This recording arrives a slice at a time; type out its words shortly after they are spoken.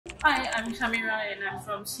Hi, I'm Shamira and I'm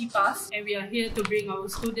from CPAS, and we are here to bring our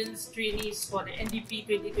students trainees for the NDP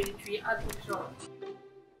 2023 Art Workshop.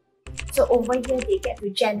 So over here, they get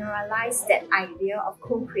to generalize that idea of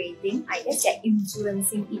co-creating. I guess they're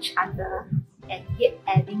influencing each other and yet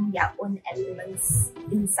adding their own elements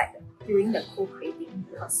inside during the co-creating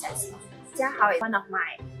process. Jia Hao is one of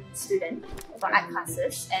my students for art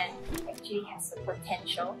classes, and he actually has a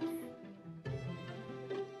potential.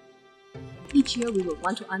 Each year, we will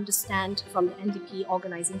want to understand from the NDP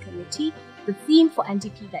Organising Committee the theme for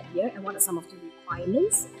NDP that year and what are some of the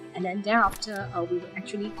requirements. And then thereafter, we will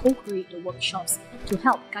actually co-create the workshops to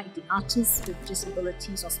help guide the artists with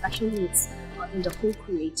disabilities or special needs in the whole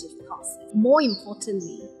creative process. More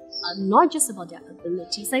importantly, not just about their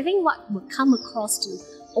abilities, I think what will come across to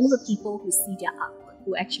all the people who see their artwork,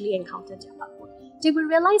 who actually encounter their artwork, they will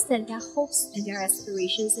realize that their hopes and their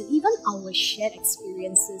aspirations and even our shared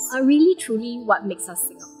experiences are really truly what makes us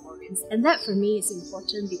Singaporeans. And that for me is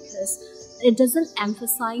important because it doesn't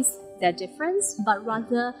emphasize their difference, but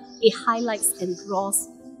rather it highlights and draws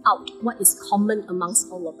out what is common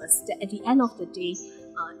amongst all of us. That at the end of the day,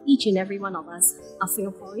 each and every one of us are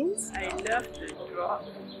Singaporeans. I love to draw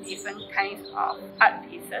different kinds of art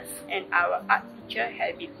pieces, and our art teacher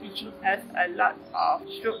has been teaching us a lot of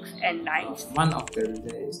strokes and lines. One of the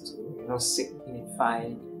reasons is to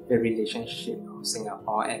signify the relationship of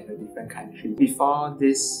Singapore and the different countries. Before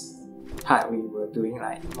this part, we were doing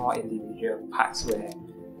more individual parts where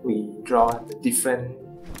we draw the different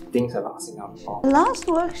things about Singapore. The last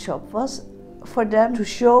workshop was for them to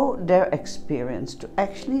show their experience, to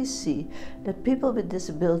actually see that people with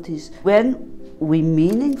disabilities, when we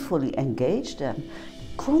meaningfully engage them,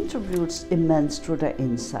 contributes immense through their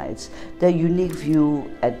insights, their unique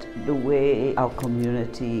view at the way our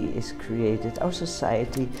community is created, our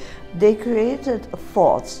society. They created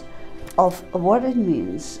thoughts of what it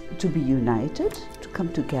means to be united, to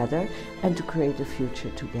come together and to create a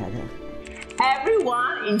future together.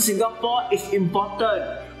 Everyone in Singapore is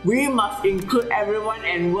important. We must include everyone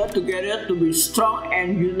and work together to be strong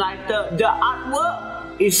and united. The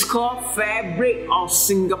artwork is called Fabric of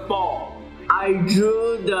Singapore. I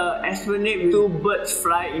drew the esplanade with two birds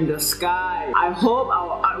fly in the sky. I hope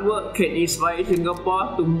our artwork can inspire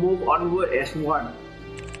Singapore to move onward as one.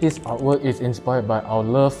 This artwork is inspired by our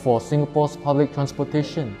love for Singapore's public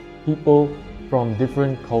transportation, people from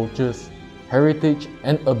different cultures, heritage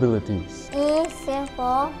and abilities. In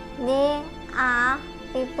Singapore, there are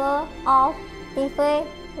people of different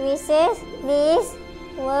races. These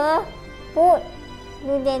were put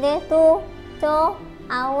together to show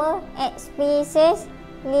our experiences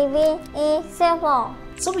living in Singapore.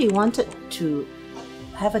 So we wanted to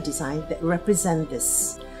have a design that represents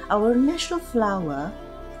this. Our national flower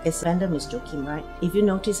is random is joking, right? If you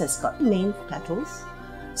notice, it's got main petals.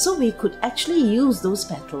 So we could actually use those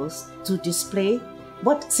petals to display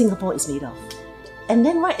what Singapore is made of. And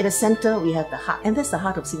then right at the center, we have the heart, and that's the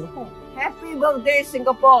heart of Singapore. Happy birthday,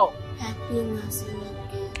 Singapore! Happy National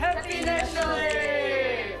Day! Happy National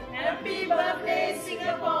Day! Happy birthday, Singapore!